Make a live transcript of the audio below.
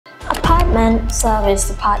Apartment, service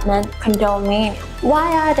apartment, condominium.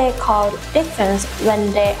 Why are they called different when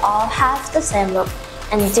they all have the same look?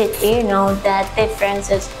 And did you know that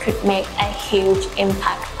differences could make a huge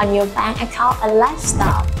impact on your bank account and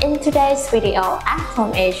lifestyle? In today's video,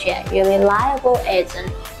 AccomAsia, your reliable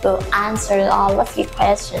agent, will answer all of your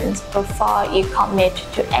questions before you commit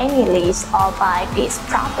to any lease or buy these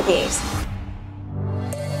properties.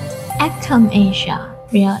 AccomAsia,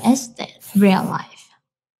 real estate, real life.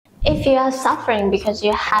 If you are suffering because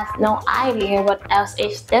you have no idea what else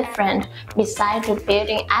is different besides the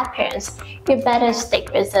building appearance, you better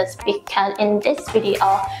stick with us because in this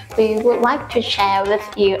video, we would like to share with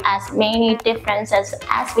you as many differences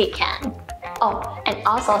as we can. Oh, and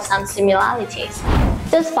also some similarities.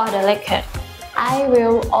 Just for the record, I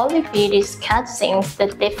will only be discussing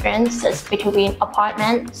the differences between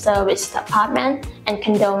apartment, service apartment, and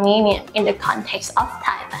condominium in the context of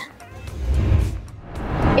Thailand.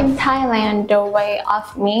 In Thailand, the way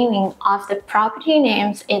of meaning of the property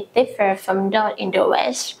names is different from those in the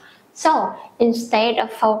West. So, instead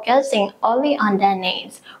of focusing only on their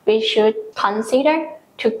names, we should consider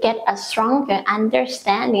to get a stronger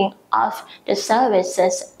understanding of the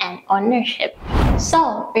services and ownership.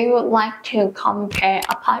 So, we would like to compare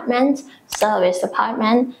apartments, service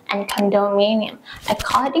apartment, and condominium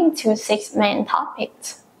according to 6 main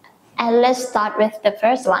topics. And let's start with the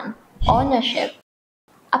first one, ownership.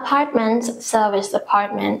 Apartments, service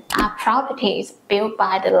apartment are properties built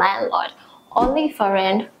by the landlord only for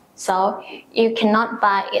rent, so you cannot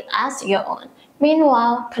buy it as your own.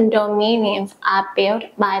 Meanwhile, condominiums are built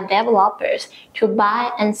by developers to buy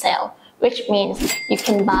and sell, which means you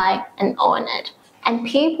can buy and own it. And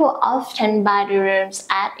people often buy the rooms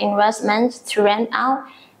as investments to rent out,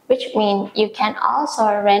 which means you can also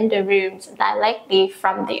rent the rooms directly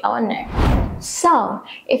from the owner. So,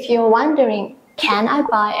 if you're wondering, can I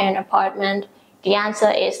buy an apartment? The answer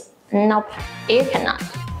is nope, you cannot.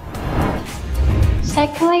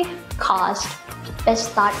 Secondly, cost. Let's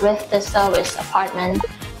start with the service apartment.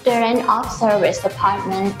 The rent of service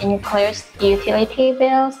apartment includes utility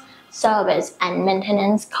bills, service and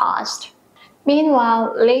maintenance cost.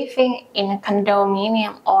 Meanwhile, living in a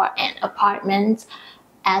condominium or an apartment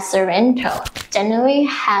as a rental generally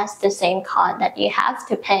has the same cost that you have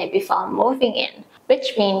to pay before moving in,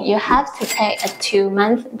 which means you have to pay a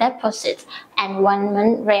 2-month deposit and 1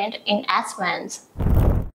 month rent in advance.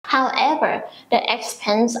 However, the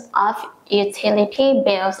expense of utility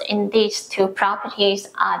bills in these two properties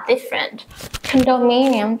are different.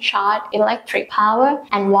 Condominium charge electric power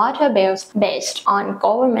and water bills based on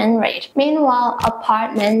government rate. Meanwhile,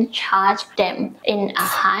 apartments charge them in a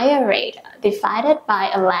higher rate divided by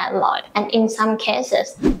a landlord and in some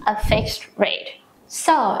cases a fixed rate.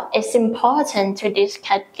 So, it's important to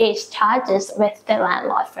discuss these charges with the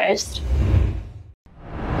landlord first.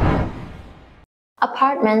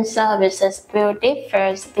 Apartment services will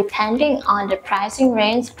differ depending on the pricing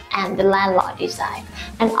range and the landlord design.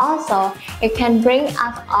 And also, you can bring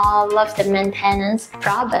up all of the maintenance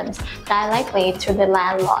problems directly to the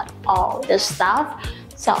landlord or the staff,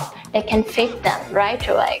 so they can fix them right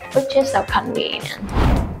away, which is so convenient.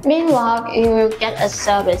 Meanwhile, you will get a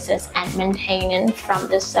services and maintenance from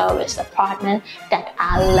the service apartment that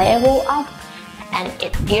are level up, and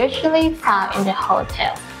it's usually found in the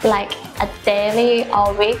hotel, like a daily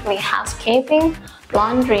or weekly housekeeping,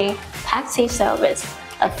 laundry, taxi service,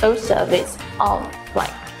 a food service,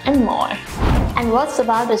 and more. And what's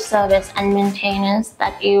about the service and maintenance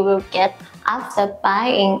that you will get after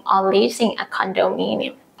buying or leasing a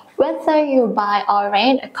condominium? Whether you buy or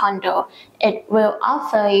rent a condo, it will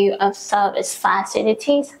offer you a service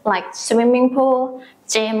facilities like swimming pool,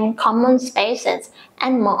 gym, common spaces,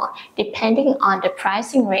 and more, depending on the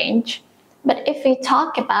pricing range. But if we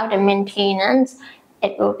talk about the maintenance,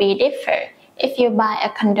 it will be different. If you buy a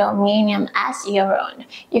condominium as your own,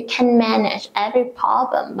 you can manage every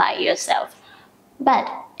problem by yourself. But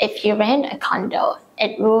if you rent a condo,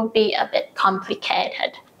 it will be a bit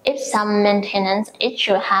complicated. If some maintenance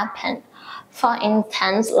issue happen, for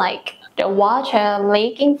instance like the water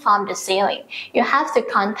leaking from the ceiling, you have to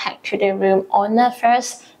contact to the room owner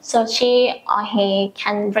first so she or he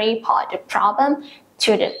can report the problem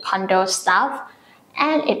to the condo staff.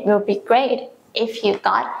 And it will be great if you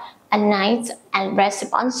got a nice and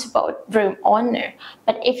responsible room owner.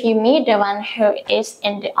 But if you meet the one who is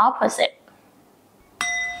in the opposite,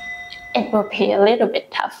 it will be a little bit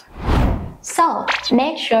tough. So,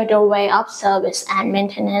 make sure the way of service and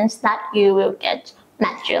maintenance that you will get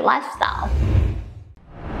match your lifestyle.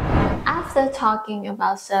 After After talking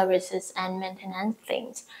about services and maintenance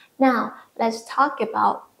things, now let's talk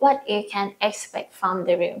about what you can expect from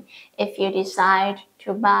the room if you decide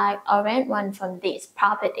to buy or rent one from these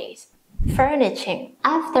properties. Furnishing.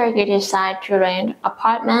 After you decide to rent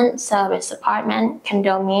apartment, service apartment,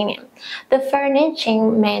 condominium, the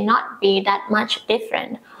furnishing may not be that much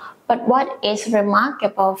different, but what is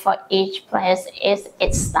remarkable for each place is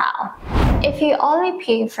its style. If you only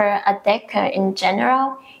prefer a decor in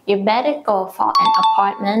general, you better go for an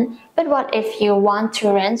apartment. But what if you want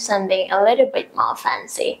to rent something a little bit more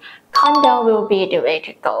fancy? Condo will be the way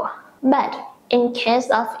to go. But in case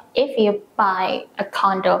of if you buy a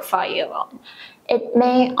condo for your own, it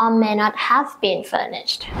may or may not have been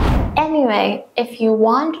furnished. Anyway, if you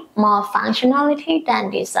want more functionality than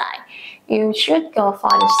design, you should go for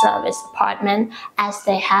the service apartment as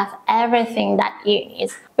they have everything that you need.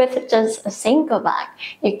 With just a single bag,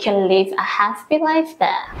 you can live a happy life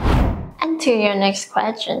there. And to your next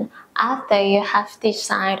question, after you have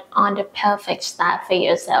decided on the perfect style for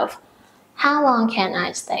yourself, how long can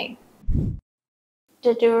I stay?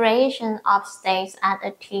 The duration of stays at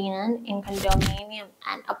a tenant in condominium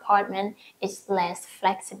and apartment is less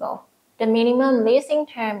flexible. The minimum leasing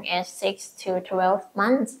term is 6 to 12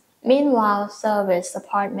 months. Meanwhile, service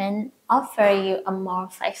apartments offer you a more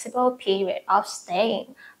flexible period of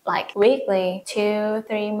staying, like weekly,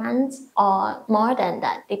 2-3 months, or more than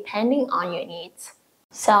that, depending on your needs.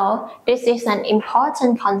 So, this is an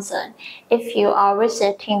important concern if you are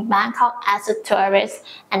visiting Bangkok as a tourist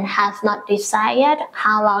and have not decided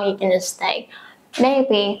how long you're gonna stay.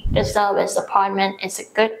 Maybe the service apartment is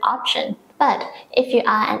a good option. But if you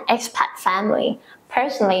are an expat family,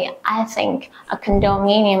 personally, I think a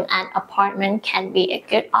condominium and apartment can be a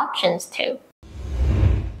good option too.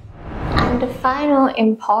 And the final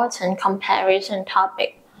important comparison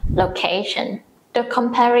topic, location. The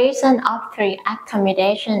comparison of 3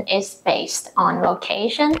 accommodation is based on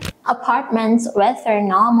location. Apartments, whether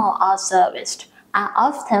normal or serviced, are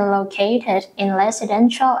often located in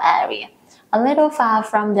residential area, a little far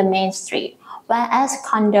from the main street, whereas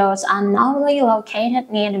condos are normally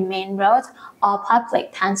located near the main road or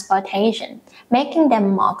public transportation, making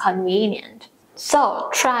them more convenient. So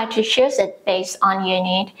try to choose it based on your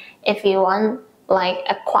need. If you want like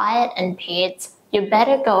a quiet and peace, you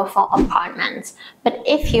better go for apartments. But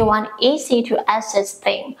if you want easy to access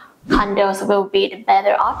things, condos will be the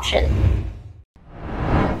better option.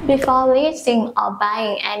 Before leasing or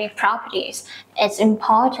buying any properties, it's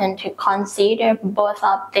important to consider both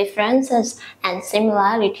of differences and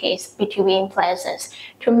similarities between places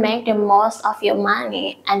to make the most of your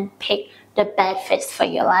money and pick the best fit for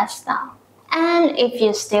your lifestyle. And if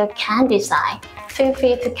you still can't decide, feel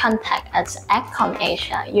free to contact us at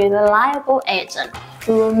AccomAsia, your reliable agent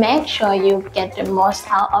who will make sure you get the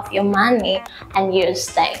most out of your money and your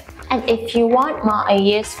stay. And if you want more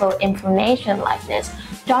useful information like this,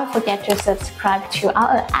 don't forget to subscribe to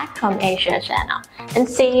our AccomAsia channel. And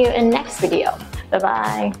see you in next video. Bye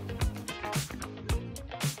bye.